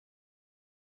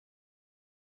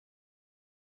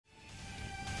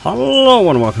Hello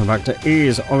and welcome back to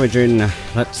E's Origin.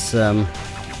 Let's I'll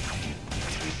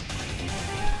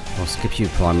skip you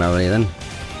primarily then.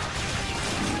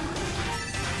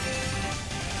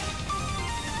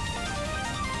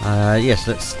 Yes,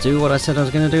 let's do what I said I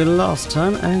was going to do last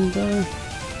time and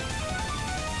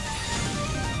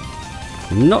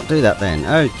not do that then.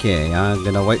 Okay, I'm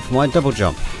going to wait for my double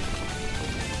jump.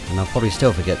 And I'll probably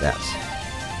still forget that.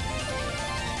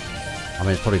 I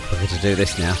mean, it's probably quicker to do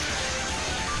this now.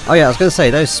 Oh yeah, I was going to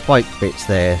say, those spike bits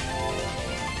there.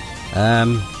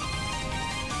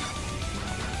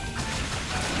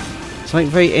 Something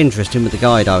very interesting with the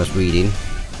guide I was reading.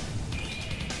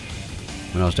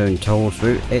 When I was doing Toal's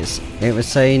route, it was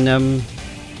saying, I'll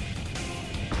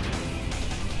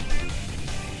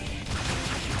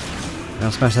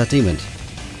smash that demon.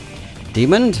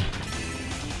 Demon?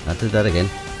 I did that again.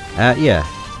 Yeah.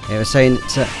 It was saying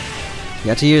you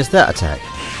had to use that attack.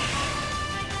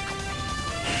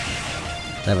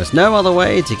 There was no other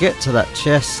way to get to that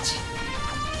chest.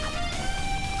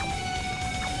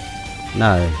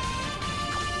 No.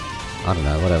 I don't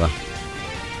know, whatever.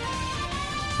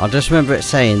 I just remember it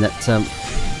saying that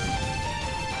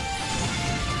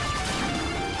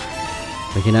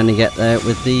we can only get there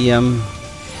with the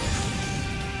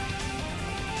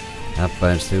that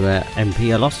burns through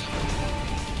MP a lot.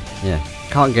 Yeah,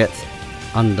 can't get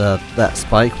under that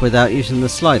spike without using the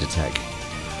slide attack.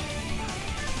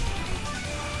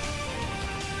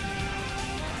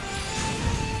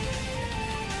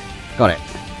 Got it.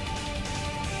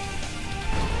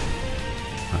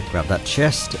 I'll grab that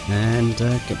chest and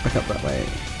get back up that way.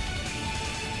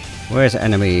 Where's the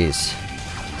enemies?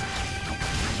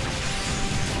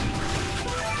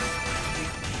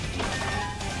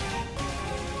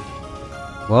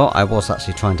 Well, I was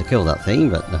actually trying to kill that thing,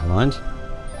 but never mind.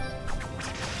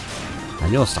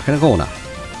 And you're stuck in a corner.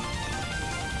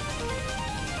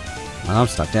 And I'm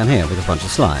stuck down here with a bunch of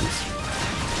slimes.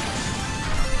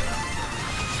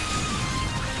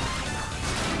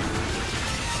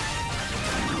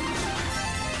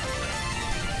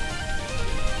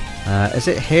 Is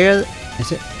it here?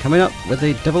 Is it coming up with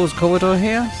the Devil's Corridor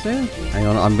here soon? Hang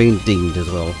on, I'm being dinged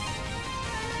as well.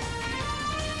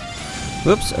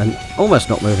 Whoops, and almost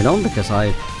not moving on because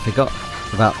I forgot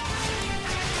about...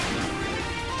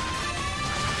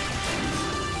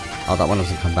 Oh, that one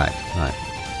doesn't come back. Right.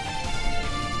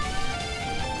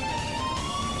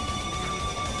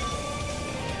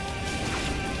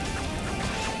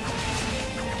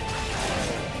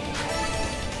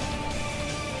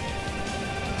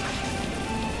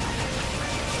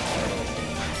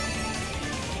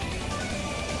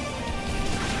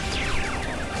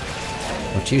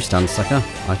 Not you, stun sucker.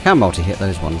 I can multi-hit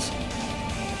those ones.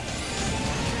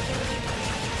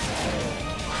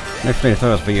 No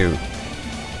flamethrowers for you.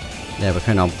 Yeah, we're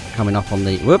kind of coming up on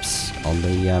the... Whoops! On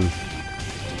the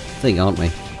thing, aren't we?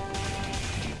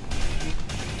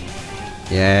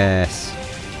 Yes.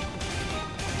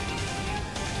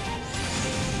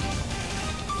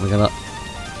 We got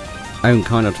our own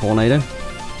kind of tornado.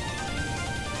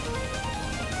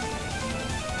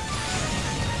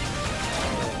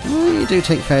 Well, you do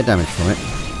take fair damage from it.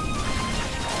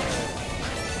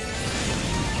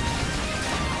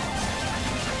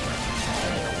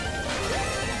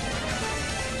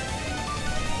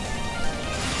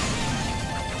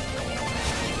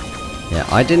 Yeah,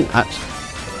 I didn't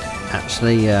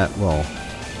actually, well,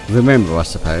 remember, I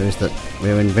suppose, that we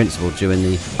were invincible during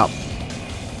the up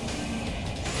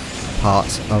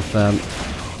part of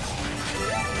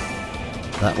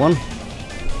that one.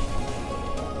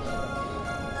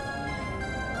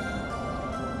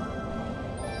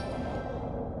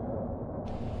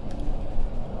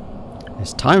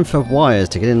 It's time for wires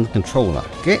to get in the controller.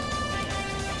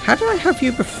 How did I have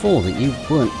you before that you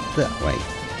weren't that way?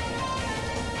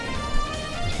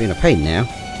 It's been a pain now.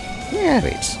 Yeah,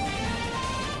 it's...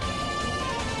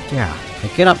 Yeah, I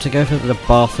get up to go to the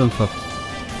bathroom for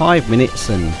 5 minutes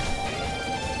and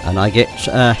I get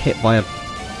hit by a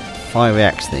fiery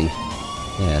axe thing.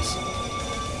 Yes.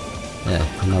 Yeah,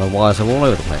 and now the wires are all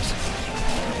over the place.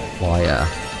 Wire.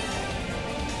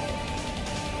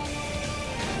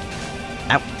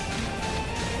 Ow.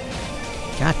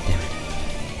 God damn it.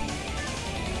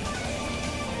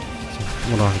 So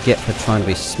what do I get for trying to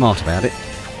be smart about it?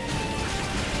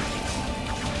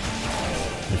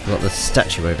 We've got the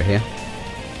statue over here.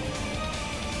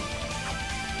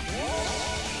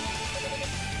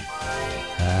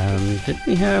 Did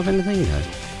we have anything though?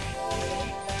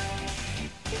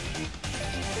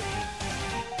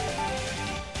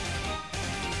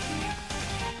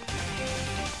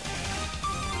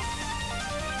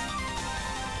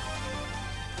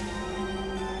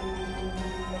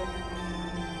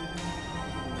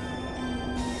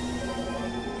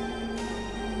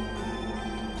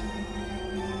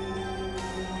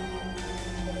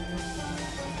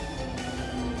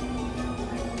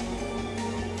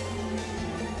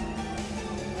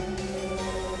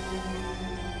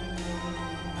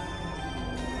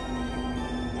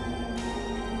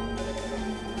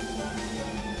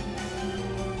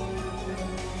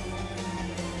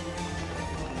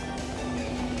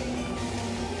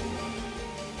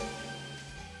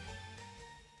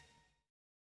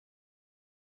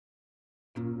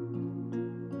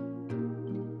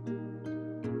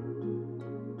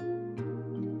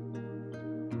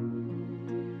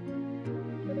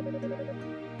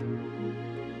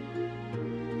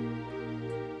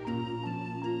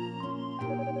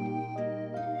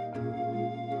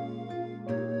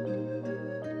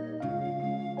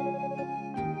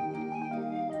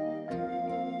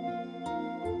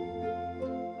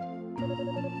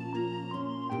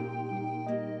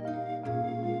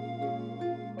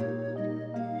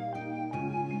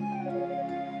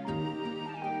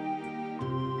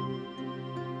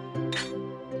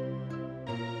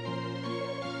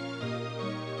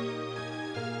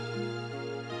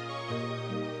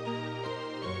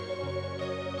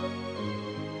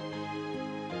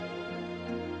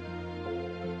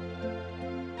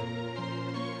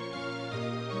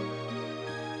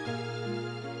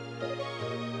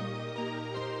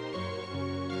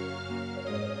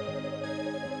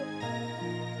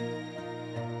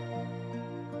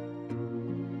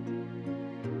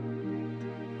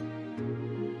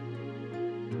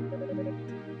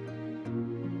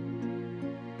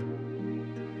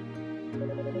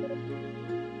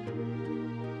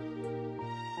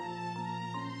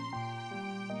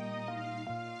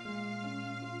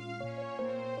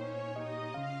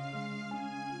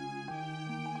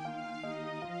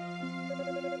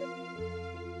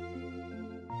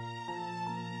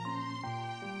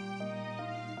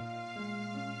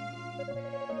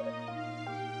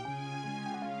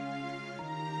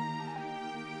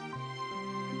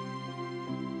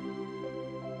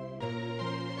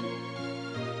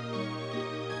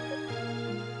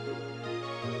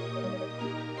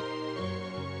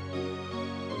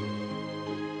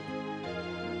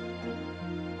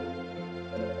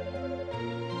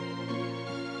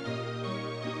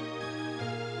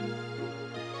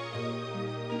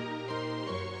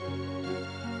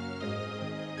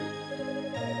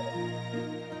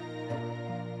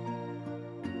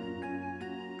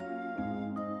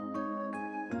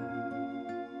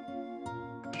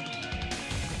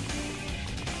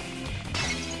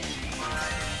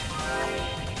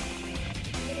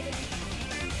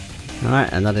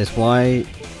 Alright, and that is why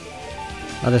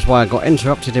I got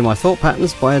interrupted in my thought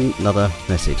patterns by another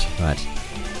message. Right.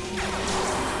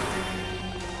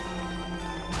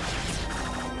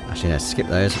 Actually, let's skip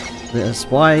those. That's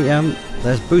why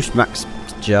there's boost max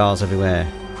jars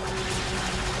everywhere.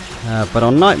 But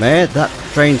on Nightmare, that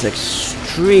drains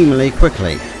extremely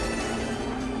quickly.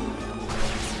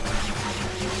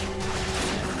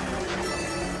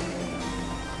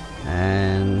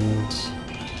 And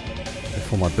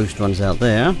before my boost runs out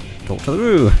there, talk to the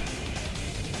Roo.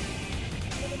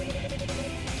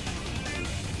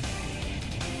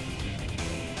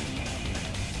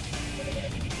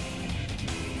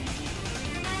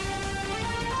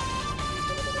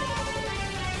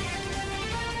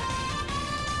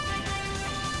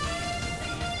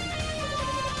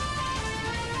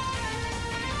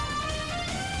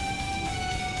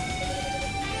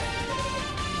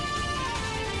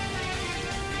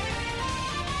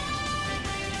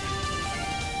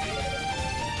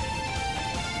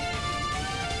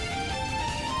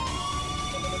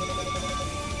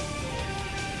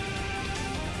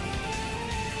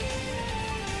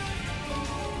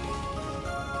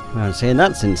 I haven't seen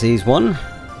that since he's won.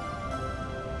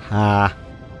 Ha.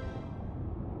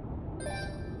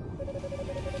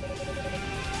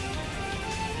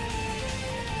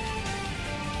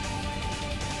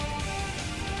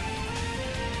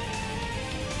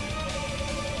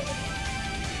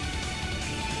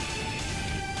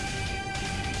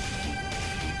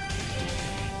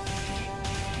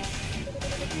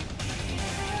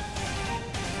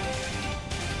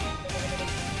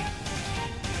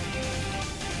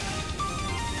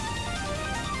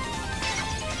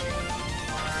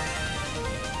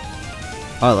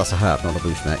 Oh, that's a herb, not a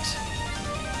boost max.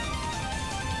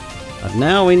 And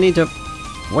now we need to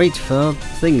wait for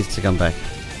things to come back.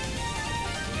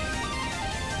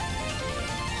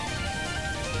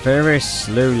 Very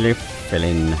slowly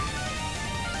filling.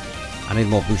 I need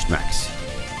more boost max.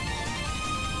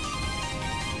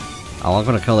 Oh, I'm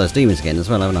gonna kill those demons again as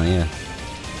well, haven't I? Yeah.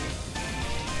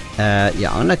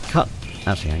 Yeah, I'm gonna cut.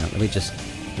 Actually, hang on. Let me just.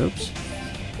 Oops.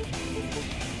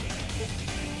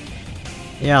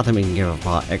 Yeah, I think we can give up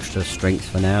our extra strength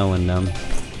for now and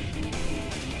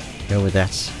go with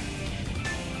that.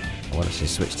 I'll actually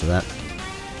switch to that.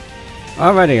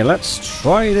 Alrighty, let's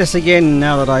try this again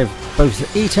now that I've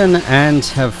both eaten and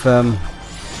have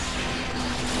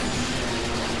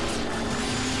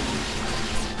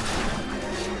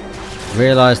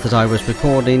realised that I was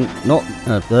recording, not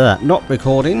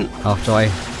recording after I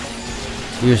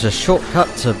used a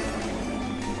shortcut to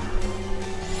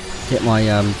get my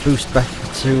boost back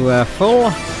to full.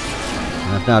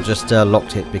 I've now just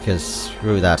locked it because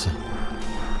screw that.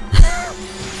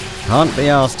 Can't be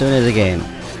arsed doing it again.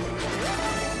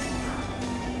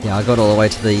 Yeah, I got all the way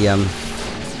to the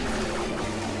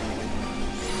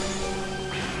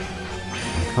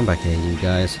come back here, you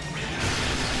guys.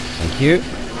 Thank you.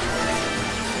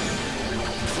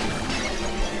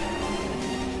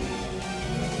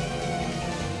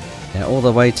 Yeah, all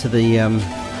the way to the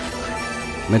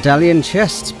medallion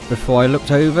chest before I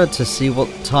looked over to see what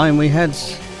time we had.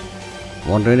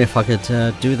 Wondering if I could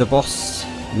do the boss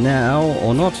now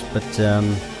or not, but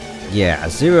yeah,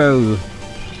 0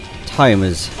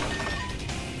 timers.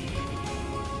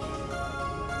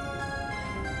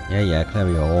 Yeah, clear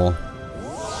we all.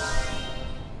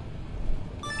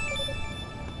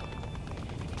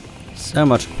 So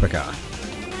much quicker.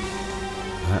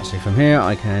 Actually, from here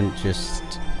I can just.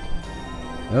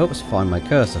 Oops, find my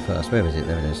cursor first. Where is it?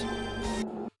 There it is.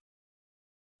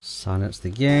 Silence the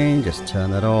game, just turn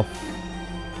that off.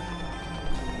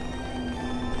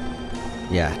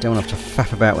 Yeah, don't have to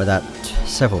faff about with that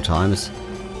several times.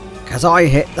 Because I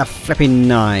hit the flipping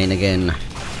 9 again.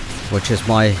 Which is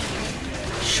my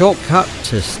shortcut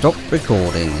to stop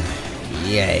recording.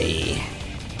 Yay.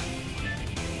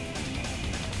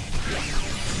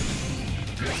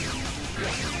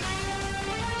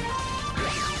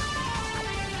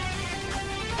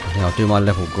 I'll do my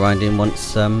level grinding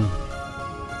once I'm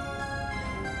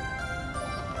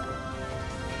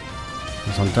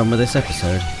done with this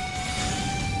episode.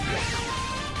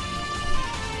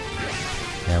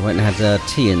 Yeah, I went and had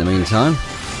tea in the meantime.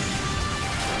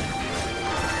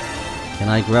 Can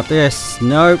I grab this?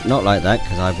 Nope, not like that,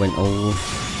 because I went all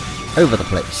over the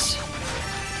place.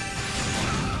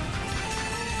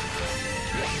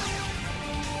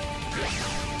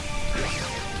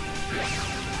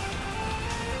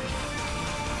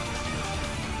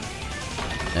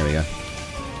 There we go.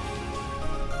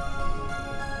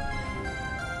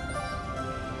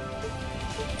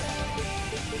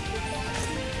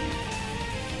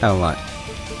 Oh right.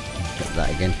 Get that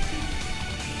again.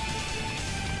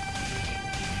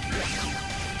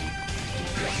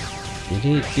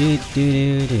 Damn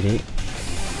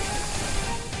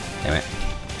it.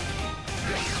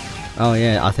 Oh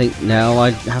yeah, I think now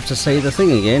I have to say the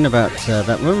thing again about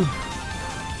that room.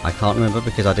 I can't remember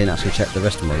because I didn't actually check the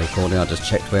rest of my recording, I just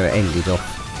checked where it ended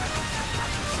off.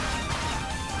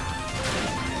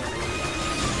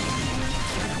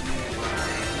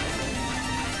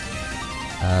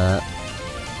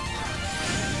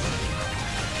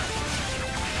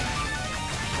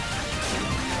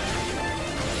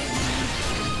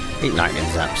 Eat lightning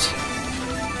zaps.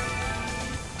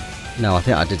 No, I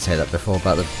think I did say that before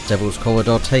about the Devil's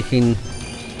Corridor taking...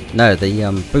 No,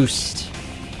 the boost...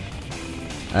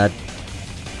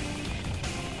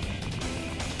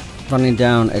 running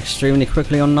down extremely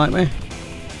quickly on Nightmare.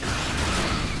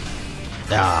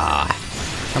 Ah!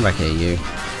 Come back here, you.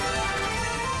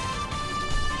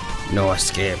 No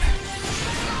escape.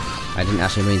 I didn't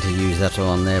actually mean to use that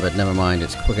on there, but never mind,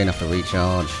 it's quick enough to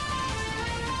recharge.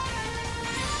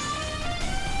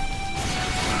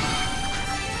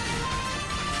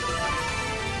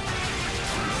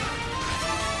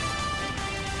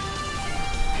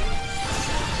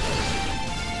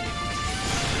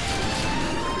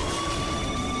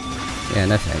 Yeah,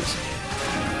 no thanks.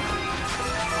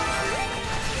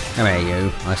 Come here,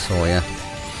 you. I saw you.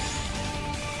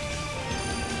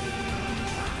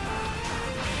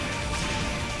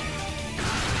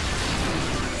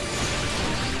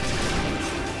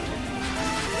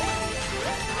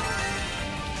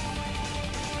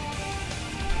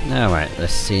 Alright,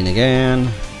 this scene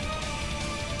again.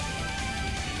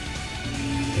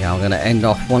 Yeah, I'm going to end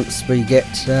off once we get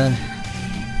to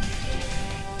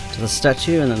the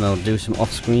statue, and then I'll do some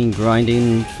off-screen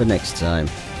grinding for next time.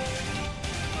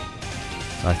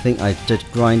 I think I did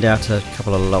grind out a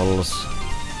couple of levels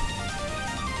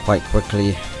quite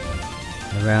quickly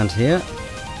around here.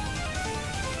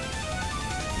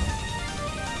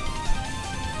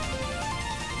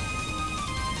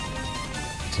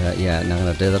 But, yeah, now I'm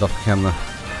going to do that off camera.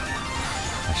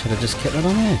 I should have just kept that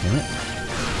on there, damn it.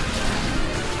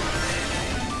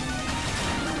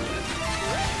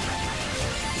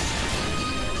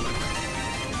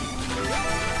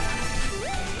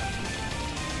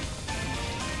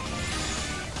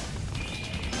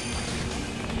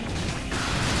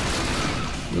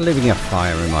 Leaving a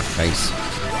fire in my face.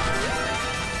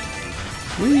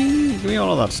 Whee! Give me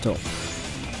all of that stuff.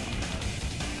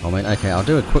 Oh wait, okay, I'll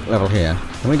do a quick level here.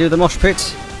 Can we do the mosh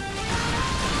pit?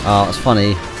 Oh, it's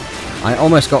funny. I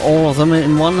almost got all of them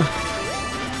in one.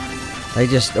 They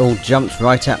just all jumped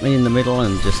right at me in the middle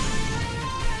and just...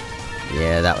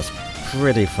 Yeah, that was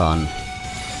pretty fun.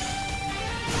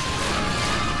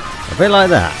 A bit like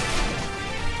that.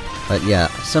 But yeah,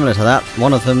 similar to that,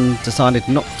 one of them decided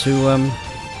not to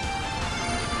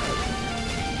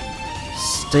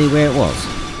stay where it was.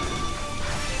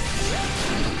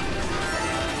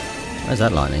 Where's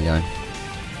that lightning going?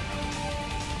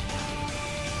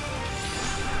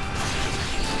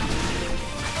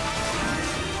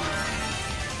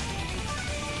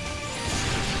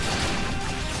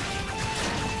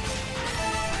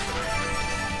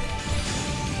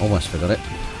 Almost forgot it.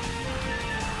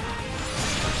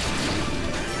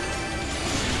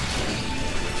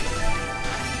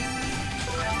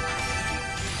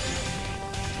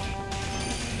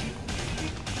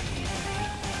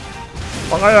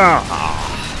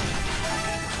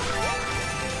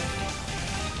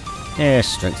 Yeah,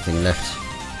 strength thing left.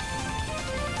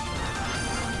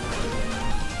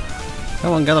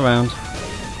 Come on, gather round.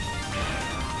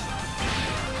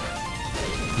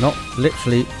 Not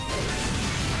literally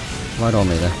right on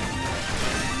me there.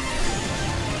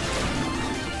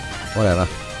 Whatever.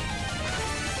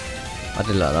 I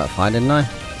did like that fine, didn't I?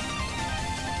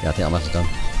 Yeah, I think I must have done.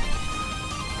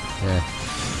 Yeah.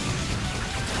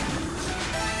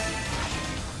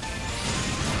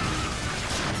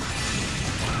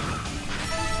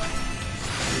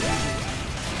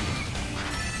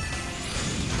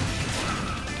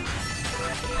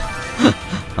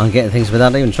 I'm getting things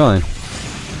without even trying.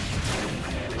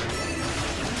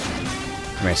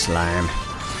 Come here, slime.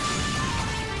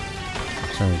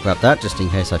 So I'll grab that just in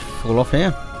case I fall off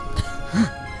here.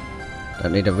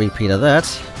 Don't need a repeat of that.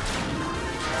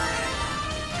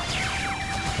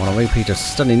 Want a repeat of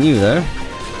stunning you though.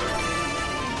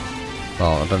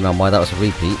 Well, I don't know why that was a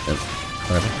repeat, but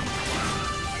whatever.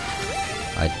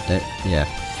 I don't... yeah.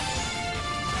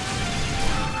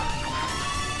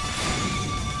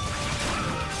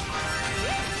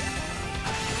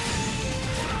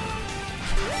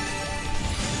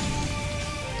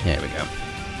 There we go.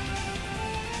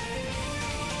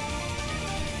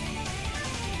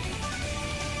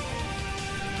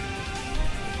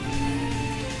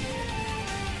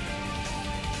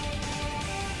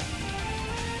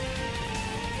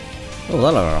 Oh,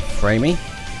 that'll framey.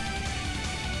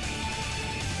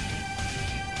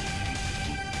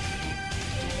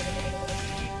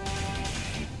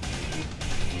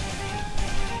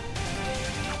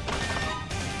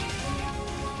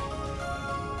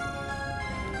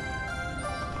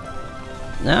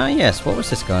 Now, yes, what was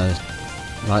this guy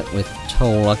like with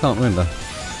Toal? I can't remember.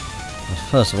 Well,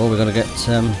 first of all, we've got to get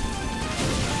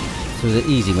through the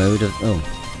easy mode of... Oh,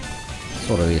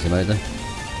 sort of easy mode then.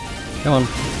 Come on.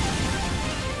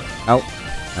 Oh,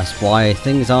 that's why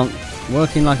things aren't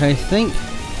working like I think.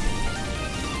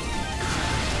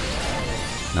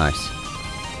 Nice.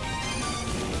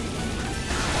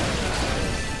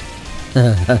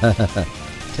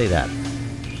 See that.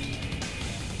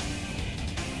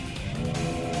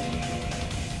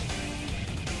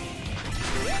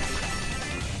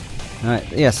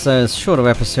 Alright, yes, so it's a shorter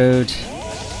episode,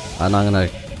 and I'm gonna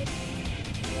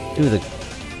do the...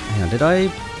 Hang on, did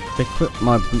I equip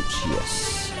my boots?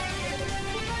 Yes.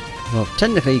 Well,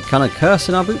 technically kind of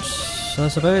cursing our boots, I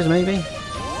suppose, maybe?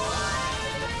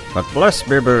 But bless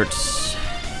me boots!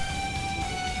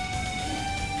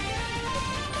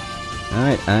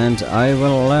 Alright, and I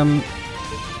will,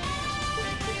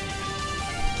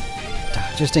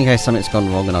 just in case something's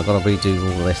gone wrong and I've got to redo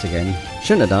all this again.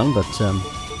 Shouldn't have done, but,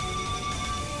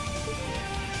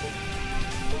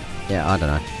 yeah, I don't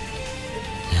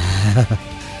know.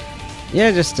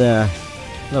 Yeah, just a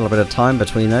little bit of time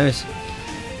between those.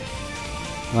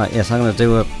 Right, yes, I'm going to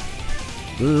do a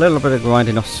little bit of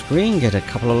grinding off screen, get a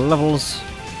couple of levels.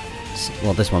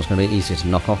 Well, this one's going to be easier to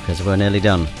knock off because we're nearly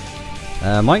done.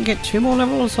 Might get 2 more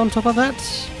levels on top of that.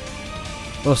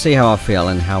 We'll see how I feel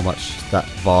and how much that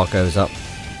bar goes up.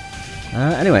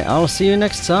 Anyway, I'll see you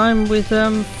next time with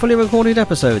fully recorded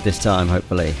episode this time,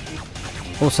 hopefully.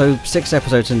 Also, 6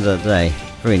 episodes into the day.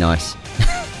 Very nice.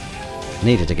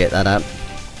 Needed to get that out.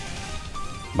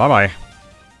 Bye-bye.